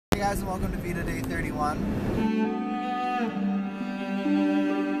guys, and welcome to VEDA Day 31.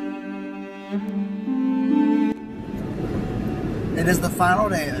 It is the final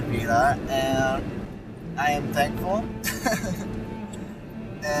day of VEDA, and I am thankful,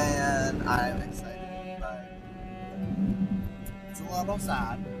 and I'm excited, but it's a little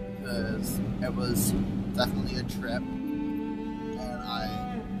sad, because it was definitely a trip, and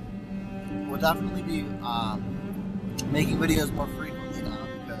I will definitely be making videos more frequently now,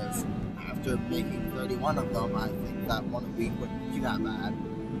 because after making 31 of them, I think that one a week wouldn't be that bad.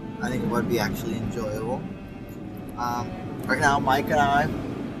 I think it would be actually enjoyable. Right now, Mike and I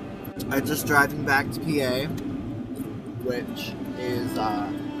are just driving back to PA, which is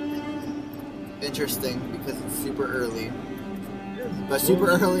interesting because it's super early. By super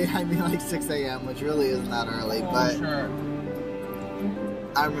early, I mean like 6 a.m., which really isn't that early, but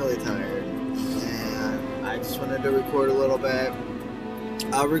I'm really tired, and I just wanted to record a little bit.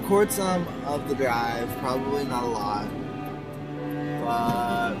 I'll record some of the drive, probably not a lot,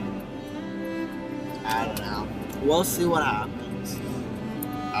 but I don't know. We'll see what happens.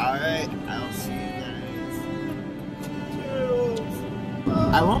 Alright, I'll see you guys. Toodles.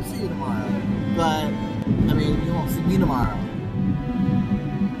 I won't see you tomorrow, but, I mean, you won't see me tomorrow,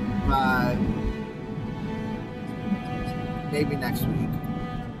 but maybe next week.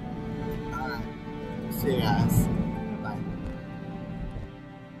 Alright, see you guys.